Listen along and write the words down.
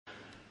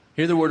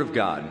Hear the word of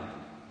God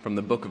from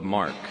the book of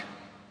Mark,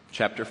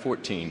 chapter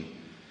 14,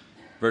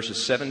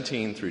 verses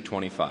 17 through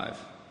 25,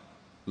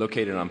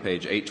 located on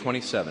page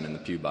 827 in the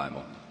Pew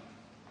Bible.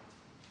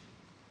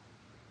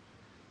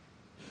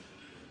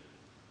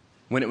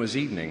 When it was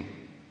evening,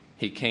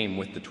 he came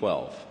with the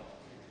 12.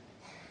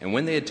 And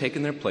when they had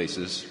taken their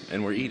places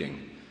and were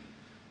eating,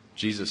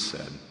 Jesus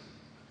said,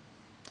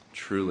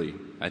 "Truly,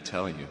 I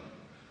tell you,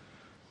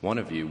 one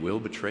of you will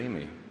betray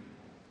me,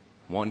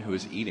 one who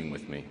is eating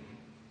with me."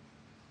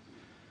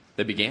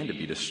 They began to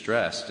be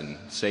distressed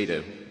and say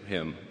to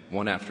him,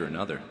 one after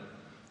another,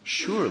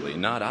 "Surely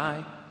not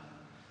I."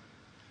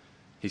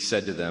 He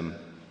said to them,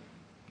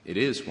 "It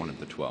is one of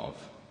the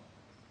 12,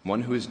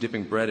 one who is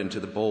dipping bread into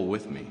the bowl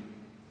with me.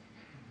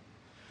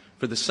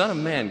 For the Son of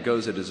Man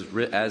goes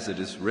as it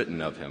is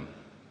written of him,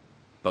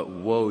 but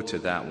woe to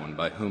that one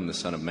by whom the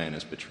Son of Man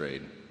is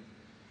betrayed.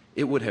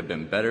 It would have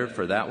been better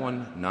for that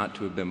one not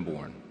to have been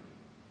born."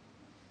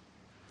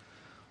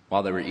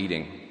 While they were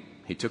eating,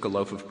 he took a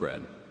loaf of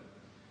bread,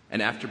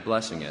 and after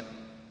blessing it,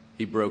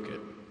 he broke it,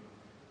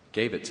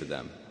 gave it to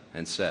them,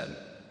 and said,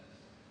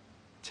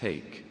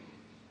 "Take,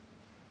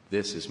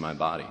 this is my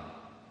body."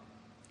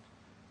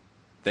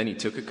 Then he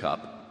took a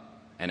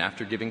cup, and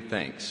after giving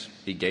thanks,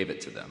 he gave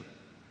it to them,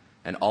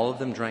 and all of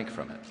them drank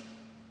from it.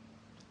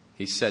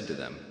 He said to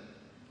them,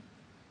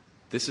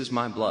 "This is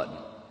my blood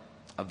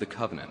of the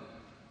covenant,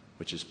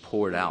 which is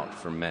poured out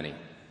for many.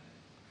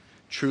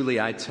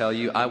 Truly I tell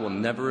you, I will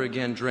never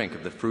again drink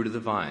of the fruit of the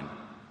vine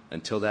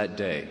until that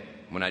day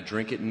when I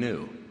drink it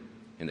new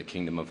in the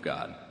kingdom of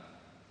God."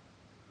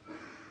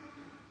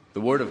 The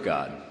word of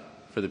God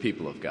for the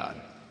people of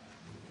God.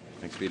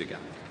 Thanks be to God.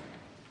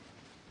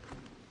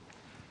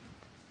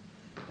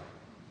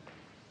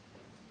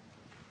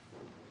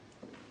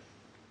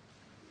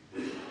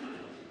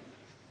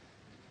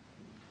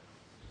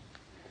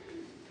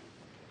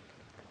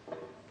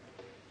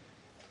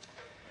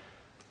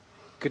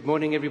 Good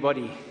morning,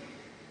 everybody.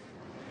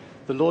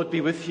 The Lord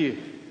be with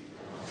you.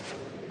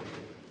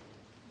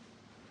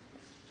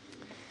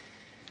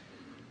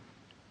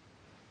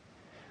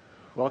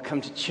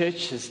 Welcome to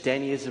church, as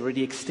Danny has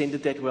already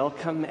extended that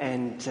welcome.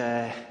 And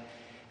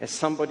as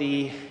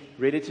somebody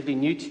relatively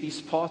new to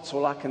these parts,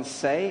 all I can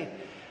say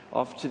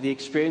after the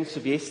experience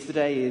of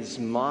yesterday is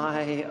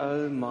my,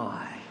 oh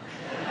my.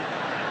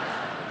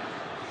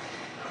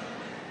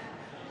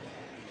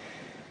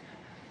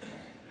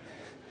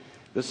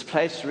 This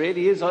place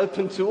really is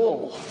open to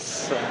all.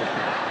 So.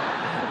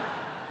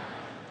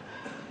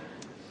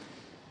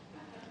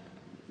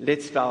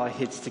 Let's bow our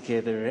heads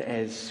together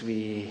as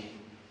we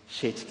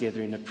share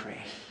together in a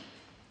prayer.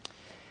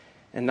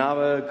 And now,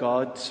 O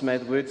God, may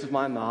the words of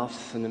my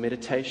mouth and the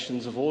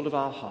meditations of all of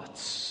our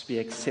hearts be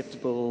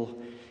acceptable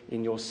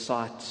in your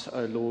sight,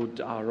 O Lord,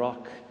 our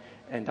rock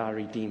and our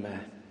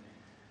Redeemer.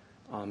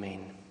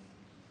 Amen.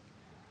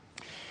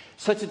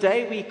 So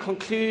today we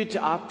conclude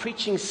our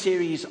preaching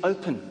series,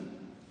 Open,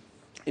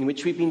 in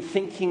which we've been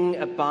thinking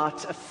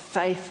about a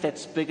faith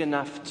that's big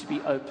enough to be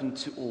open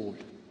to all.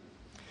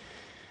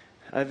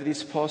 Over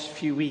these past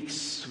few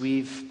weeks,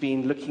 we've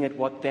been looking at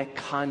what that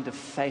kind of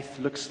faith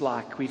looks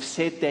like. We've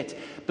said that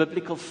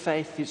biblical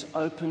faith is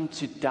open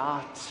to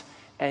doubt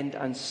and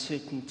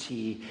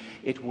uncertainty.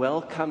 It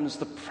welcomes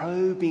the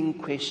probing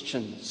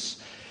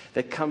questions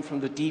that come from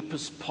the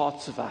deepest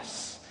parts of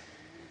us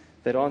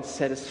that aren't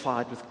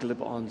satisfied with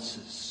glib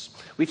answers.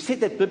 We've said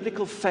that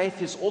biblical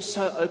faith is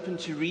also open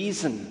to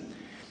reason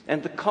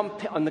and the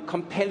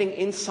compelling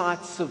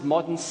insights of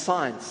modern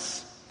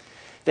science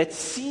that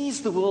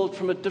sees the world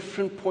from a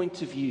different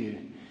point of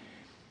view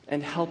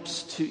and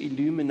helps to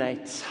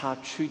illuminate how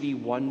truly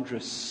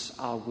wondrous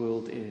our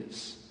world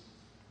is.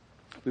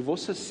 We've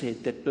also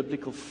said that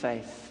biblical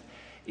faith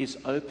is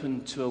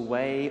open to a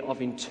way of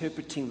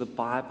interpreting the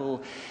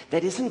Bible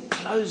that isn't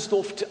closed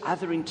off to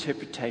other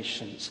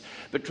interpretations,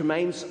 but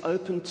remains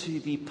open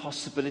to the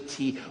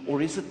possibility, or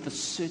is it the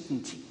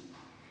certainty,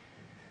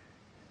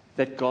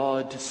 that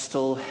God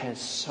still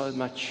has so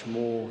much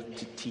more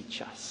to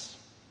teach us.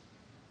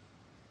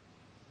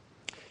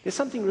 There's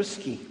something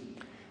risky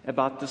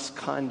about this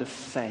kind of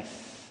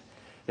faith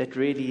that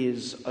really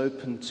is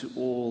open to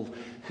all.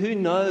 Who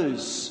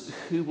knows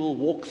who will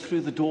walk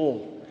through the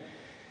door?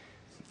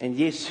 And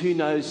yes, who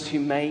knows who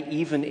may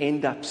even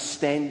end up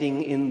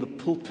standing in the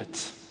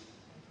pulpit?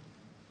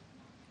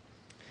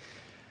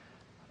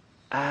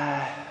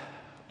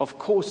 Of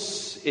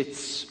course,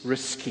 it's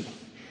risky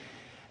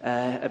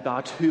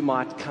about who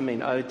might come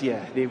in. Oh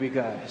dear, there we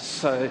go.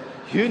 So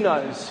who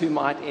knows who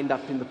might end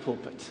up in the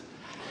pulpit?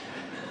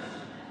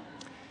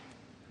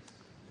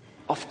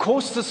 Of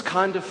course, this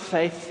kind of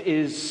faith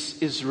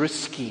is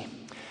risky.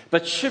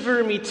 But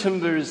shiver me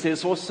timbers,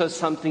 there's also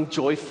something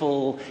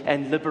joyful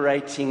and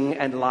liberating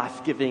and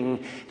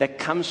life-giving that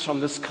comes from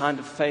this kind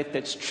of faith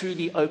that's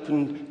truly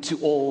open to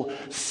all.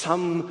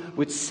 Some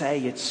would say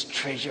it's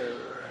treasure.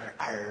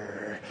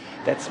 Arr.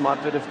 That's my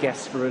bit of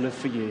Gasparilla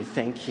for you.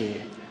 Thank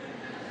you.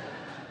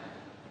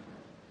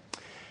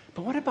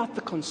 But what about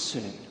the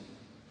concern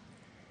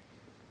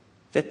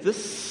that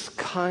this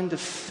kind of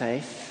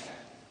faith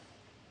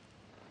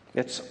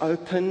that's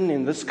open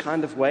in this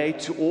kind of way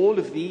to all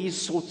of these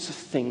sorts of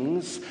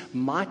things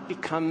might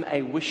become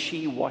a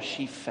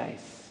wishy-washy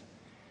faith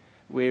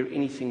where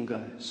anything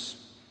goes.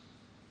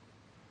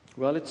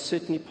 Well, it's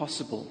certainly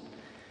possible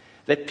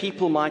that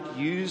people might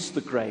use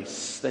the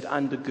grace that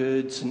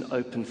undergirds an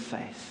open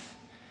faith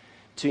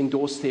to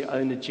endorse their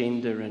own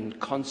agenda and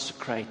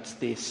consecrate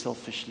their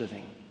selfish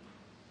living.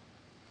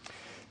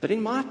 But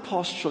in my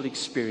pastoral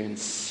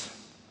experience,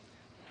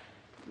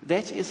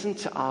 that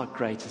isn't our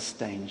greatest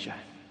danger.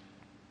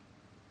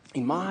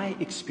 In my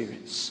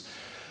experience,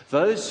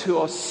 those who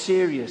are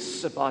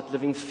serious about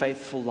living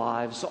faithful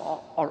lives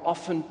are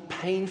often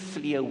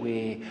painfully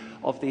aware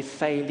of their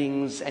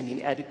failings and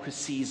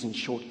inadequacies and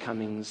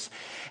shortcomings,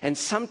 and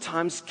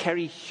sometimes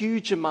carry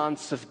huge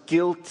amounts of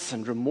guilt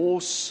and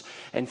remorse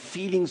and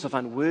feelings of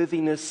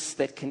unworthiness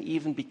that can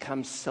even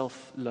become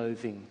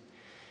self-loathing.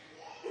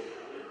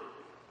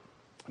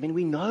 I mean,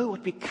 we know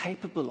what we're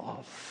capable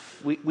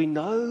of. We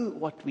know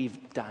what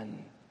we've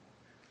done.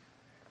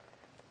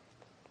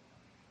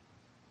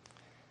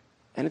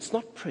 And it's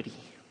not pretty.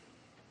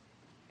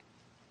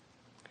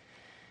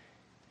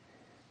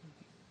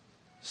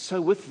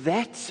 So with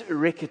that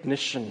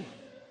recognition,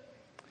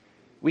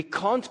 we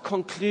can't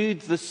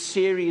conclude this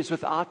series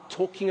without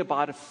talking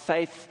about a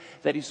faith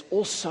that is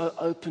also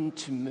open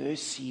to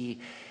mercy,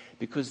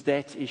 because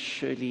that is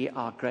surely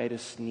our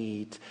greatest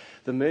need.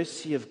 The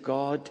mercy of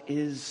God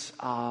is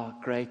our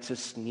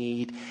greatest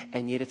need,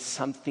 and yet it's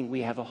something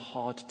we have a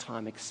hard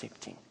time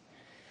accepting.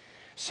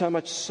 So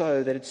much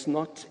so that it's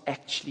not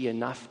actually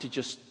enough to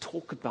just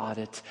talk about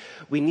it.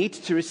 We need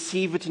to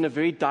receive it in a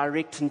very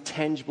direct and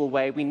tangible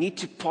way. We need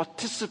to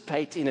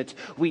participate in it.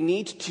 We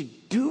need to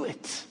do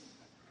it,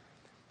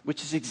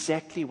 which is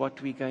exactly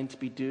what we're going to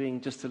be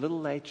doing just a little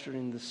later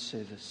in this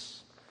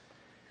service,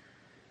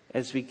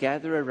 as we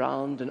gather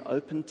around an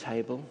open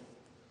table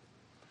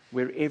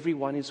where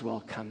everyone is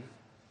welcome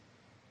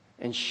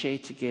and share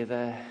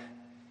together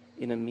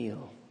in a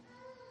meal,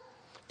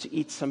 to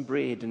eat some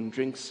bread and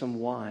drink some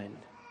wine.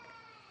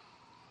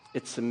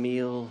 It's a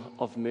meal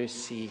of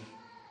mercy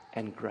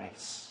and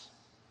grace.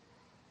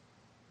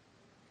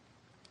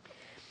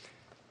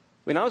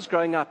 When I was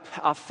growing up,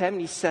 our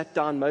family sat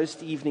down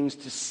most evenings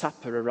to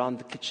supper around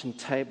the kitchen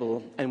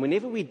table, and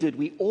whenever we did,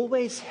 we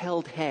always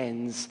held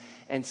hands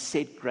and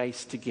said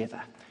grace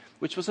together,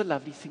 which was a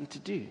lovely thing to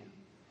do.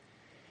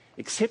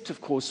 Except, of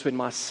course, when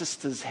my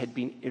sisters had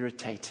been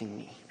irritating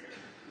me.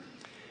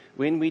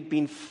 When we'd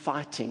been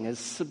fighting, as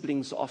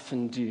siblings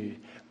often do,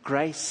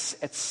 grace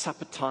at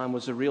supper time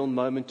was a real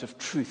moment of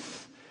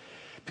truth,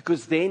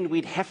 because then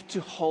we'd have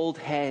to hold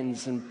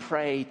hands and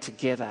pray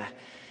together,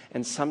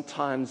 and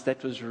sometimes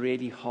that was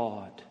really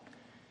hard.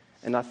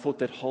 And I thought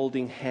that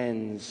holding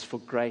hands for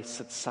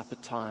grace at supper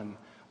time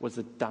was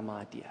a dumb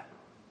idea.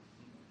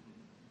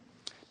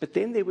 But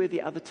then there were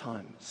the other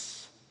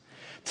times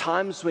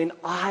when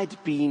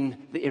I'd been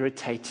the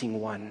irritating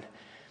one,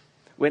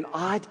 when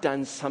I'd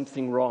done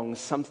something wrong,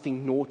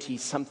 something naughty,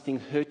 something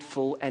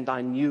hurtful, and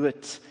I knew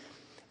it,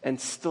 and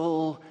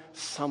still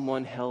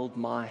someone held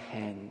my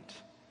hand.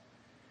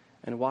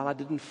 And while I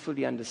didn't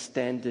fully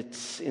understand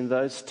it, in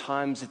those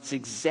times it's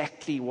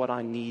exactly what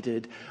I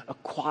needed, a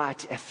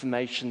quiet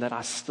affirmation that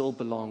I still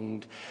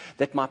belonged,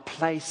 that my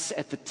place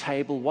at the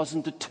table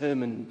wasn't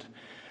determined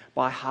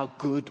by how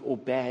good or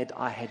bad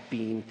I had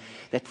been,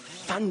 that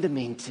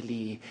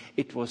fundamentally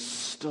it was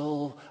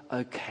still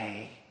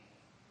okay,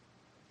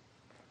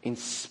 in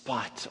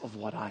spite of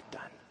what I'd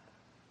done.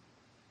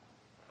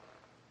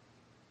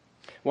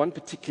 One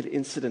particular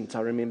incident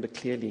I remember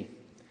clearly.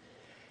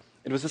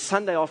 It was a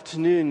Sunday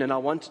afternoon and I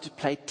wanted to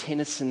play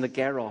tennis in the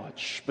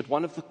garage, but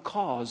one of the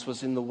cars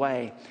was in the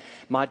way.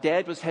 My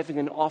dad was having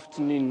an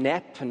afternoon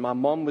nap and my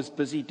mom was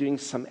busy doing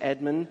some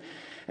admin.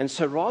 And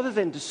so rather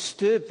than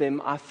disturb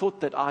them, I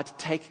thought that I'd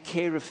take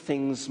care of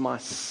things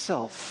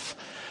myself.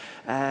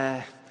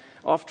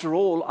 After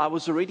all, I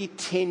was already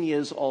 10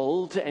 years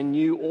old and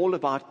knew all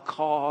about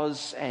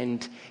cars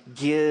and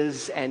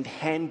gears and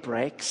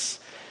handbrakes.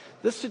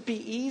 This would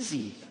be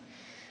easy.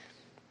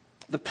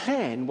 The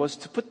plan was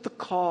to put the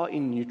car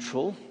in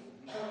neutral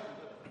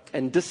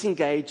and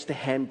disengage the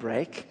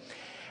handbrake,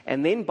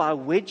 and then by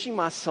wedging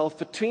myself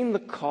between the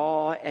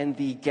car and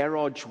the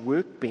garage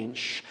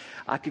workbench,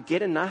 I could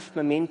get enough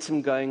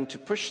momentum going to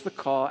push the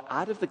car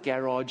out of the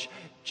garage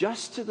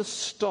just to the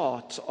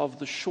start of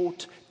the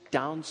short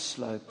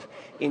downslope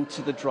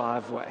into the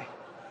driveway.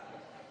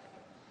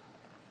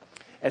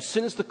 As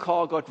soon as the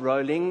car got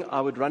rolling, I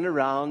would run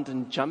around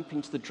and jump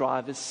into the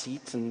driver's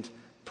seat and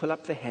pull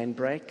up the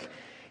handbrake.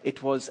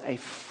 It was a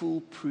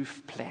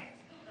foolproof plan.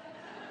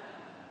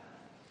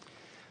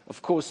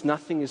 Of course,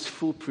 nothing is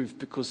foolproof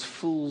because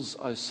fools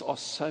are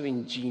so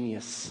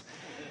ingenious.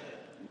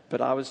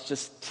 But I was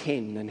just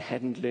 10 and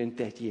hadn't learned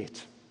that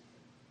yet.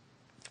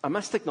 I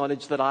must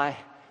acknowledge that I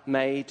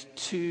made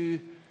two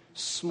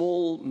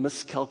small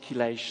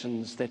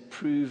miscalculations that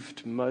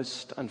proved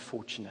most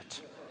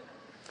unfortunate.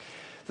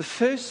 The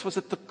first was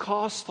that the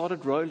car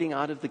started rolling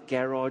out of the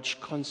garage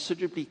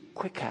considerably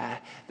quicker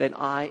than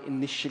I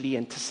initially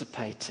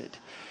anticipated.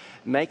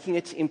 making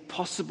it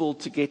impossible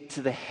to get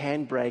to the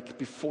handbrake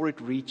before it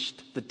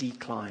reached the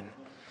decline.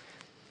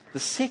 The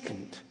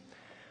second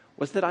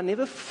was that I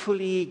never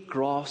fully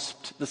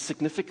grasped the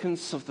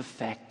significance of the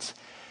fact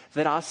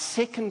that our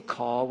second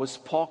car was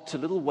parked a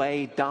little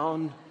way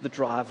down the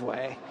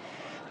driveway,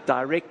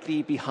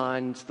 directly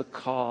behind the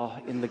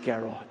car in the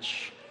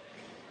garage.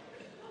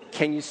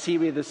 Can you see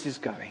where this is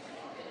going?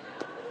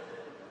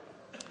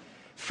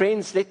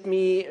 Friends, let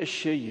me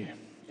assure you,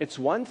 it's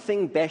one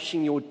thing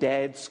bashing your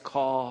dad's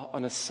car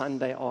on a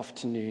Sunday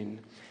afternoon,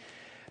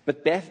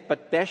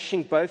 but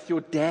bashing both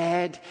your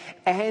dad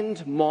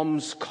and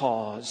mom's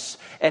cars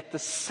at the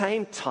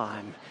same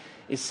time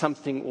is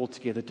something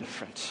altogether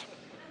different.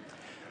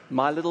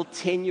 My little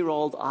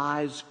 10-year-old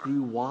eyes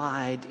grew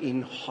wide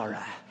in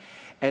horror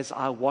as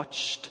I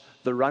watched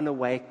the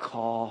runaway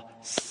car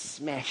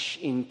smash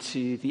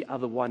into the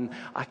other one.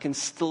 I can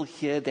still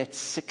hear that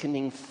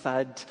sickening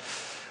thud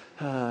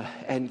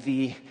and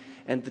the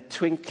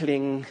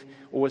twinkling,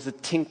 or was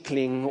it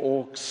tinkling,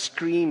 or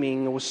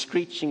screaming, or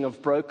screeching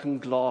of broken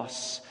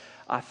glass.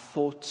 I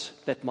thought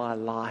that my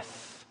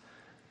life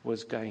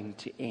was going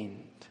to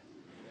end.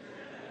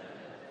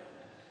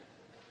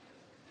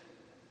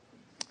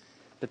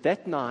 But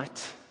that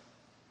night,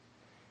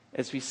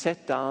 as we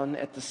sat down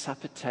at the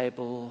supper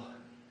table,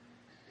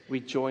 we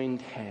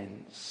joined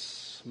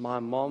hands, my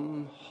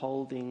mom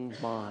holding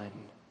mine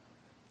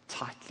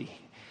tightly.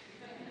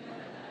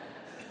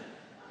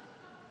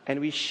 And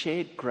we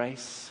shared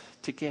grace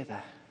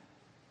together.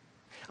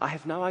 I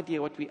have no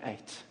idea what we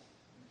ate,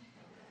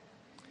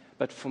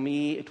 but for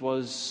me it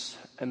was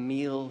a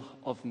meal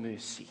of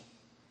mercy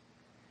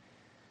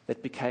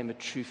that became a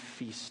true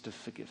feast of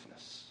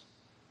forgiveness.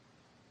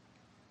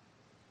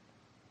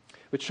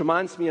 Which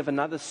reminds me of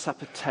another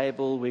supper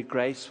table where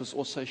grace was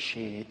also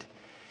shared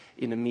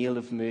in a meal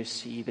of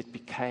mercy that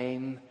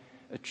became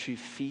a true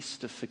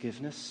feast of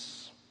forgiveness.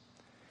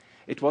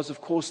 It was,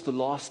 of course, the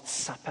Last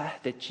Supper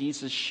that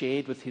Jesus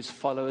shared with his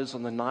followers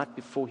on the night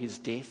before his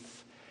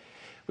death,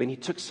 when he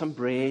took some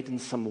bread and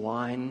some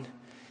wine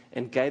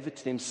and gave it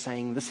to them,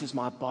 saying, "This is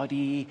my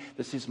body,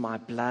 this is my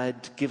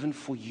blood, given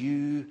for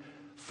you,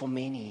 for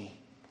many,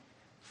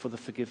 for the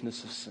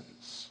forgiveness of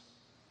sins."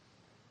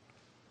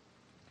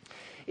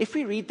 If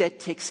we read that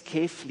text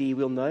carefully,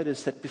 we'll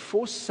notice that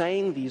before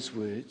saying these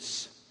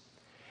words,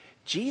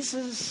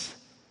 Jesus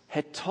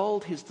had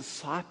told his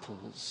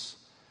disciples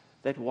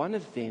that one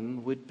of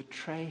them would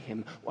betray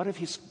him, one of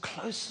his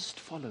closest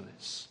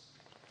followers.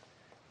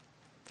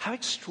 How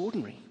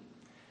extraordinary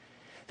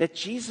that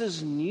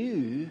Jesus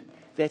knew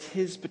that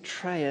his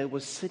betrayer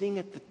was sitting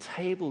at the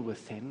table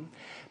with him,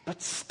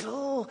 but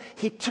still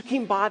he took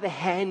him by the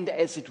hand,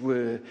 as it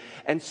were,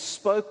 and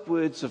spoke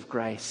words of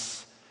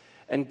grace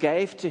and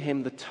gave to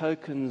him the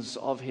tokens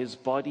of his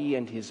body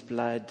and his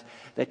blood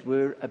that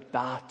were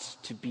about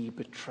to be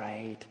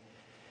betrayed.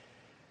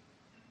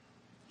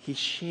 He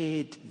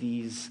shared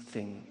these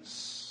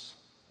things,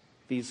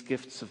 these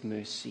gifts of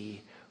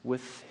mercy,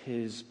 with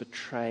his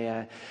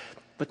betrayer,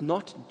 but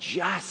not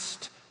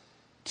just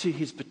to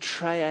his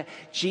betrayer.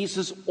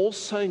 Jesus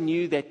also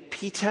knew that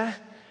Peter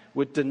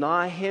would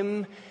deny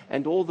him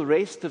and all the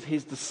rest of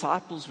his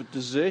disciples would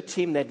desert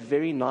him that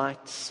very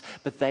night,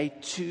 but they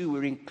too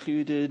were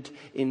included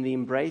in the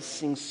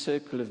embracing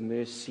circle of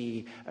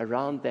mercy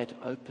around that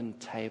open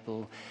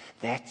table.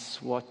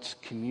 That's what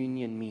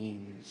communion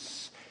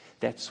means.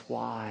 That's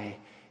why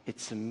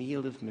it's a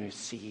meal of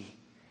mercy,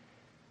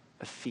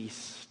 a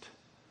feast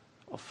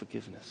of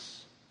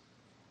forgiveness.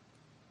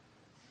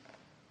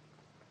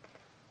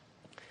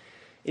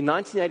 In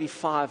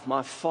 1985,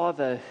 my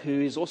father,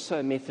 who is also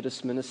a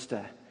Methodist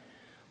minister,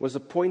 was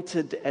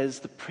appointed as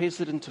the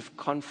president of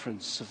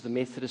conference of the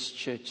Methodist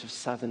Church of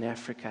Southern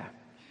Africa.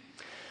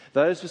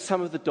 Those were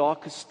some of the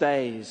darkest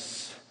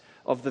days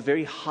of the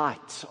very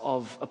height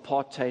of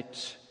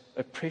apartheid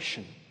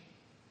oppression.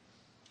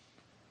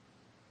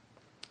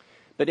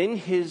 But in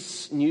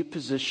his new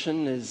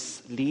position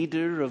as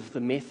leader of the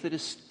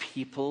Methodist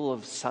people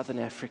of Southern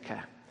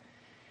Africa,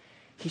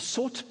 he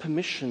sought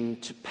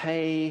permission to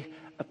pay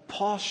a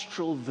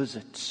pastoral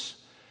visit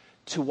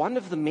to one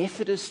of the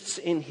Methodists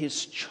in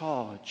his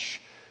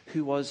charge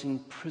who was in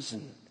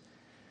prison.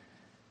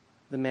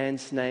 The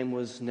man's name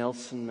was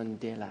Nelson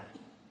Mandela.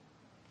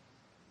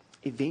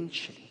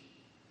 Eventually,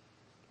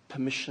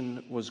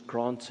 permission was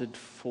granted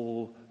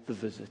for the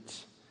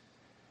visit,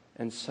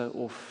 and so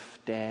off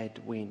Dad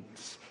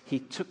went. He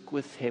took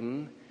with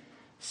him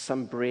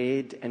some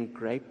bread and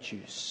grape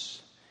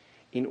juice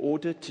in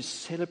order to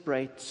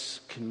celebrate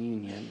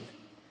communion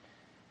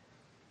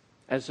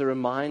as a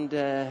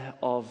reminder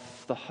of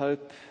the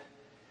hope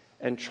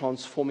and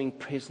transforming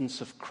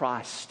presence of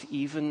Christ,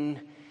 even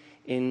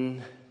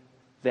in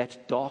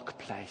that dark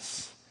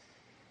place,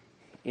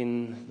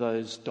 in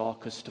those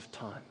darkest of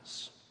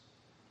times.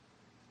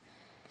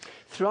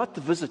 Throughout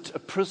the visit, a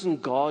prison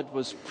guard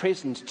was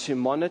present to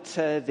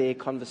monitor their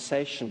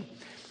conversation.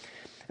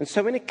 And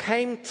so when it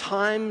came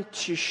time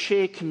to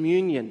share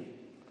communion,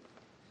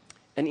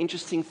 an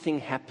interesting thing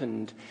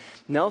happened.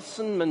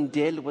 Nelson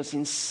Mandela was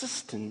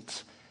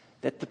insistent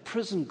that the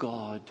prison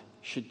guard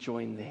should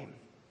join them.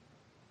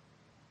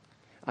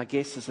 I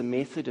guess as a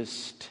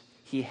Methodist,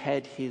 he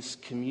had his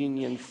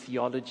communion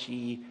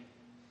theology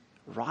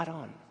right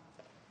on.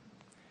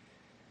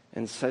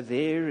 And so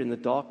there in the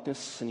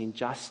darkness and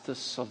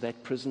injustice of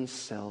that prison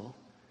cell,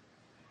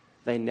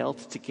 they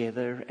knelt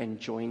together and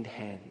joined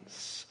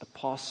hands. A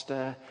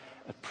pastor,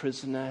 a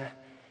prisoner,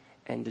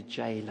 and a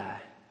jailer.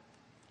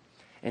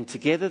 And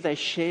together they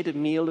shared a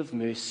meal of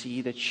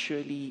mercy that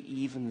surely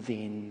even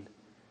then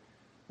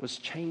was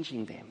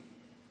changing them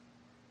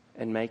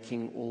and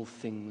making all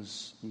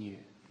things new.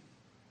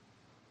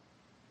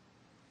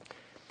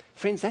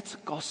 Friends, that's a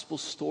gospel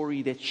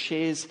story that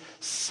shares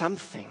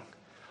something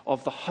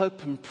of the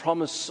hope and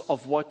promise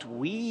of what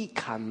we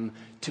come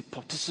to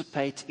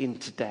participate in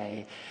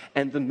today,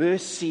 and the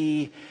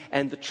mercy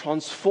and the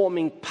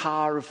transforming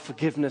power of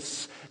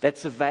forgiveness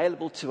that's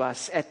available to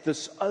us at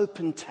this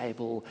open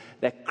table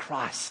that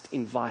Christ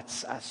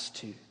invites us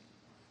to.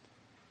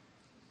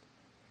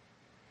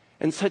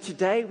 And so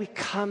today we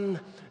come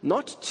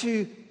not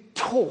to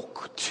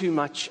talk too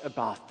much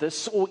about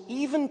this or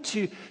even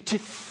to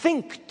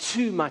think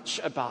too much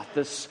about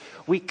this.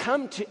 We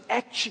come to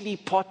actually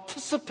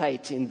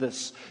participate in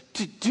this,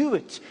 to do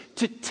it,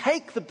 to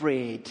take the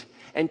bread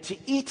and to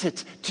eat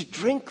it, to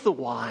drink the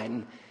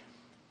wine,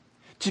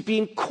 to be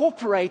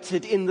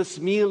incorporated in this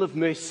meal of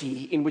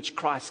mercy in which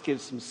Christ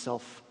gives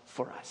himself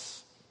for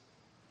us.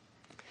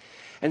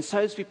 And so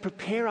as we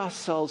prepare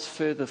ourselves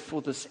further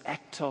for this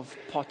act of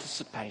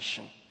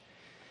participation,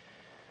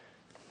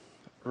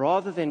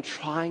 rather than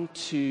trying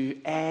to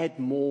add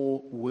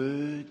more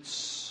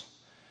words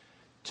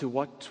to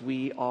what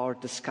we are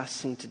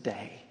discussing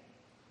today,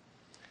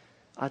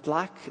 I'd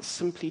like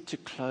simply to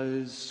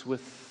close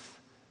with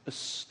a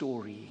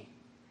story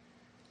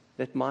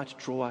that might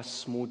draw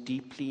us more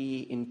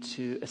deeply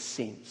into a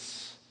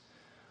sense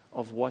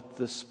of what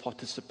this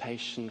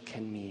participation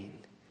can mean.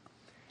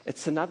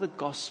 It's another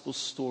gospel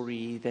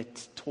story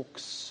that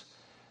talks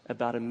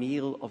about a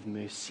meal of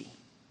mercy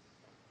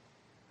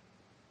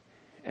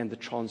and the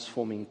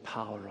transforming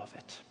power of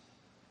it.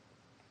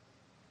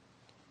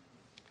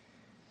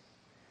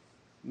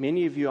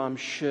 Many of you, I'm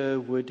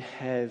sure, would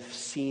have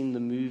seen the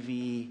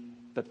movie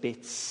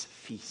Babette's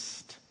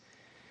Feast,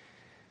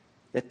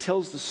 that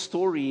tells the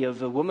story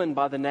of a woman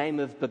by the name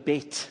of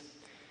Babette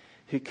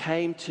who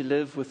came to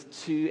live with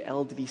two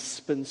elderly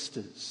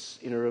spinsters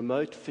in a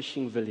remote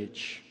fishing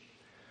village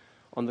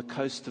on the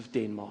coast of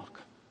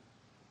Denmark.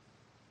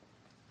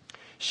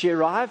 She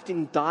arrived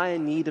in dire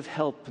need of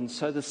help, and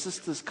so the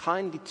sisters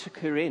kindly took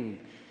her in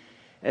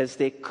as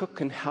their cook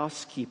and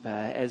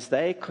housekeeper as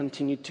they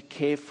continued to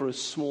care for a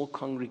small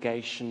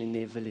congregation in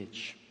their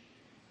village.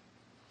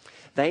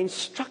 They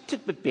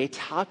instructed Babette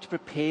how to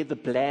prepare the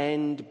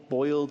bland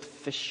boiled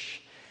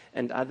fish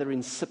and other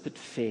insipid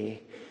fare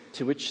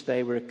to which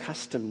they were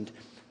accustomed.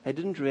 They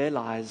didn't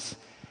realize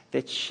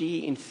that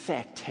she, in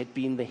fact, had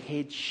been the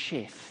head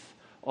chef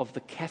of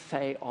the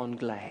Café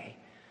Anglais,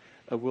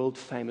 a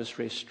world-famous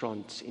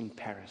restaurant in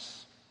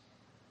Paris.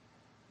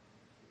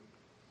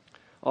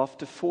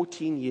 After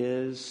 14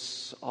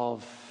 years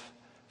of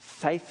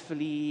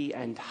faithfully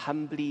and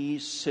humbly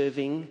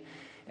serving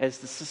as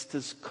the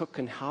sisters' cook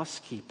and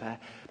housekeeper,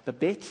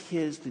 Babette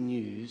hears the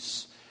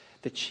news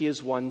that she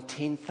has won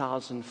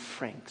 10,000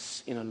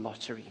 francs in a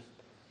lottery.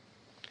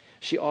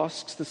 She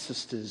asks the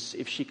sisters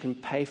if she can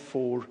pay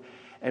for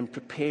and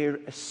prepare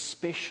a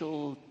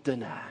special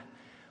dinner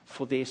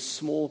for their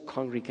small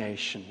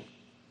congregation.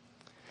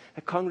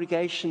 A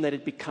congregation that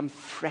had become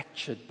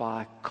fractured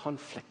by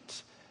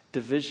conflict,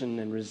 division,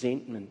 and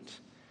resentment,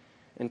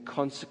 and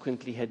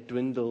consequently had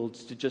dwindled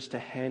to just a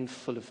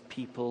handful of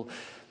people.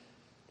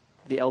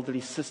 The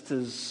elderly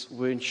sisters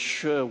weren't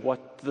sure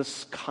what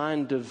this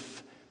kind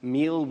of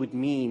meal would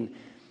mean,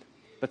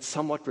 but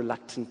somewhat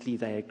reluctantly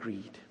they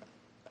agreed.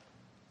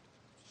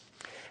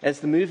 As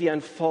the movie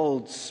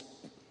unfolds,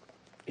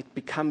 it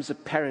becomes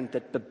apparent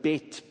that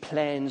Babette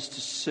plans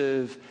to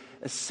serve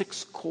a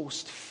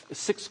six-course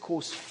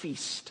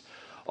feast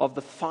of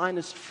the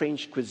finest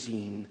French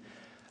cuisine,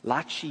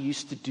 like she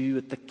used to do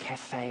at the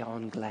Café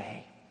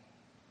Anglais.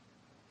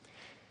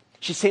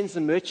 She sends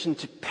a merchant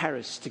to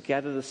Paris to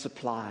gather the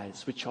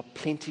supplies, which are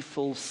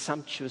plentiful,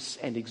 sumptuous,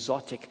 and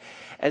exotic.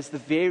 As the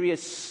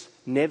various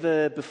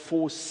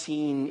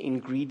never-before-seen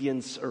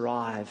ingredients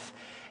arrive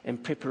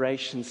and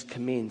preparations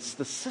commence,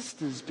 the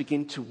sisters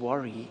begin to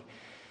worry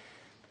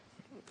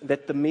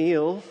that the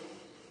meal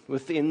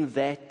within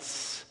that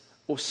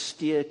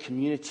austere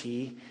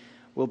community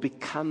will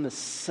become a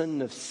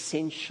sin of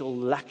sensual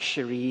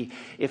luxury,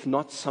 if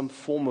not some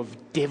form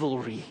of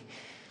devilry.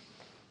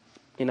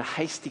 In a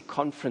hasty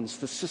conference,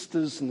 the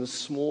sisters in the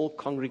small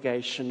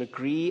congregation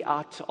agree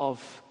out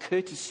of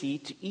courtesy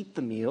to eat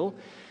the meal,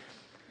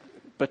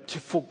 but to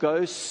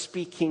forego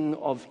speaking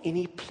of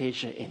any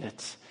pleasure in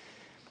it,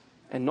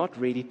 and not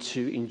really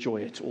to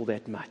enjoy it all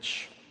that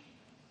much.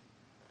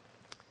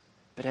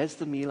 But as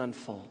the meal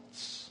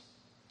unfolds,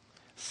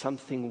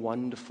 something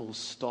wonderful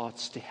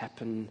starts to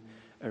happen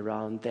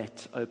around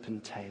that open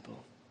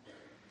table.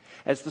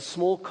 As the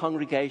small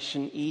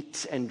congregation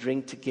eat and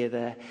drink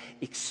together,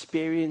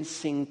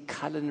 experiencing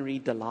culinary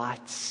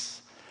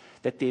delights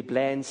that their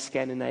bland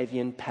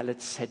Scandinavian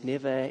palates had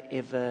never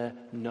ever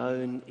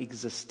known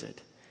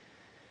existed.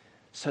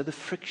 So the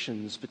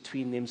frictions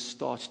between them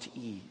start to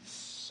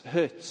ease.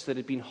 Hurts that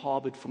had been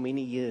harbored for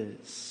many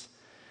years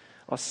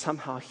are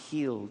somehow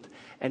healed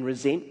and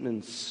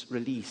resentments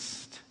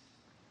released.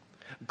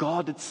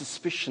 Guarded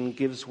suspicion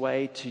gives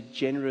way to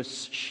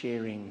generous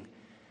sharing,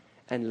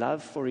 and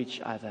love for each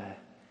other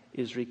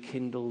is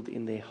rekindled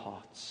in their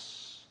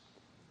hearts.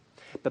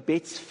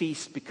 Babette's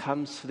feast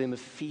becomes for them a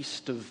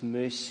feast of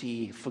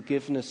mercy,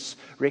 forgiveness,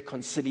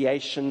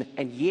 reconciliation,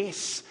 and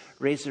yes,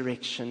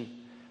 resurrection.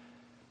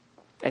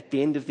 At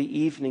the end of the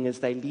evening, as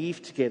they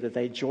leave together,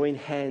 they join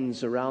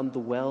hands around the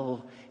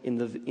well in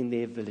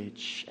their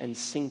village and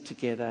sing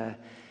together,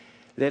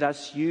 "Let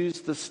us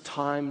use this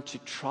time to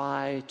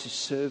try to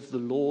serve the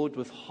Lord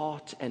with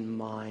heart and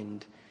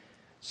mind,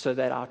 so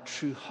that our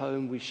true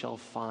home we shall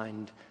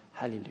find."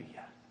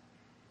 Hallelujah.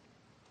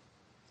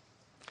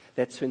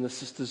 That's when the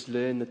sisters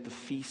learn that the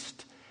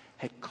feast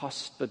had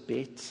cost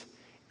Babette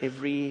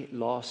every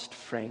last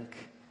franc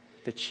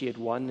that she had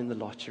won in the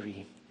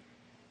lottery.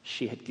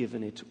 She had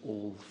given it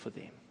all for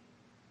them.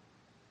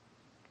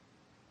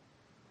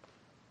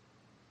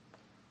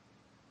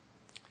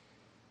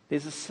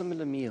 There's a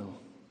similar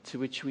meal to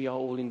which we are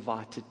all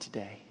invited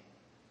today.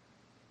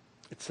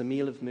 It's a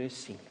meal of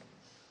mercy,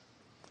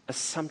 a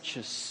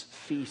sumptuous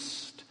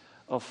feast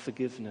of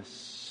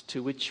forgiveness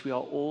to which we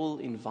are all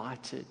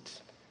invited,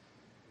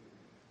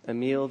 a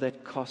meal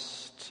that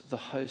cost the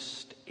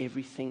host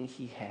everything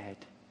he had,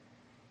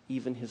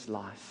 even his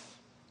life.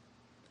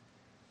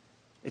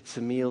 It's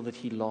a meal that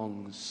he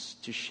longs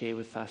to share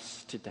with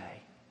us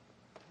today.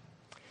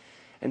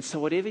 And so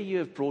whatever you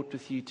have brought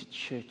with you to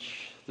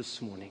church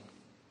this morning,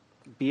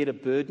 be it a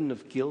burden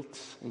of guilt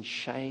and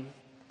shame,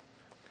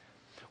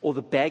 or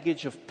the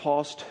baggage of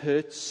past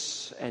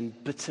hurts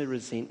and bitter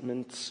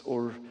resentments,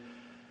 or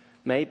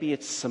maybe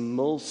it's some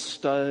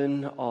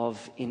millstone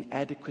of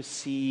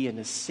inadequacy and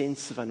a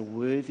sense of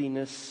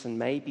unworthiness and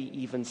maybe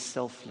even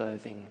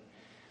self-loathing.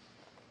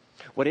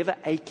 Whatever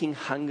aching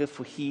hunger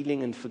for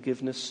healing and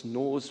forgiveness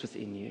gnaws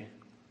within you,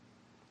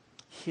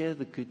 hear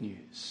the good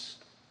news.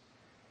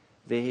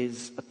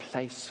 There's a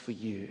place for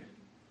you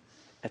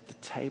at the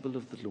table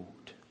of the Lord.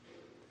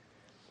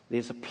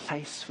 There's a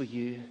place for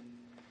you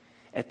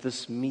at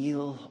this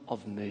meal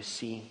of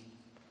mercy.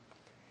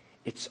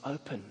 It's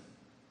open.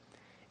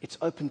 It's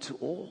open to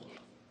all,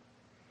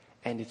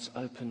 and it's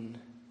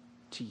open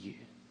to you.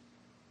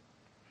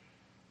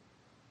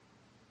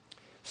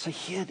 So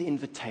hear the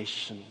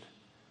invitation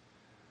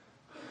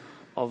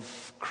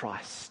of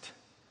Christ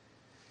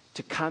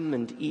to come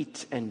and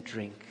eat and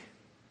drink,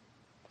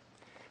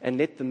 and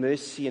let the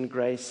mercy and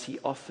grace he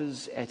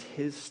offers at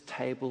his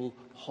table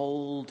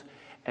hold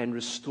and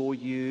restore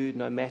you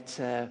no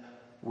matter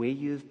where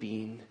you've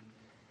been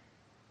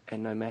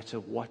and no matter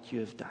what you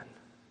have done.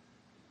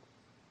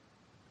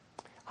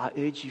 I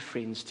urge you,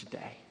 friends,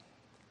 today,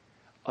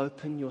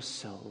 open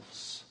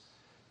yourselves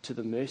to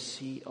the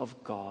mercy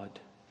of God,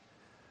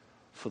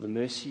 for the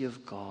mercy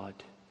of God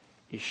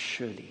is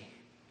surely,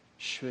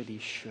 surely,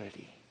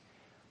 surely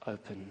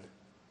open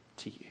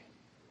to you.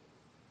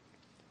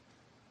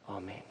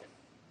 Amen.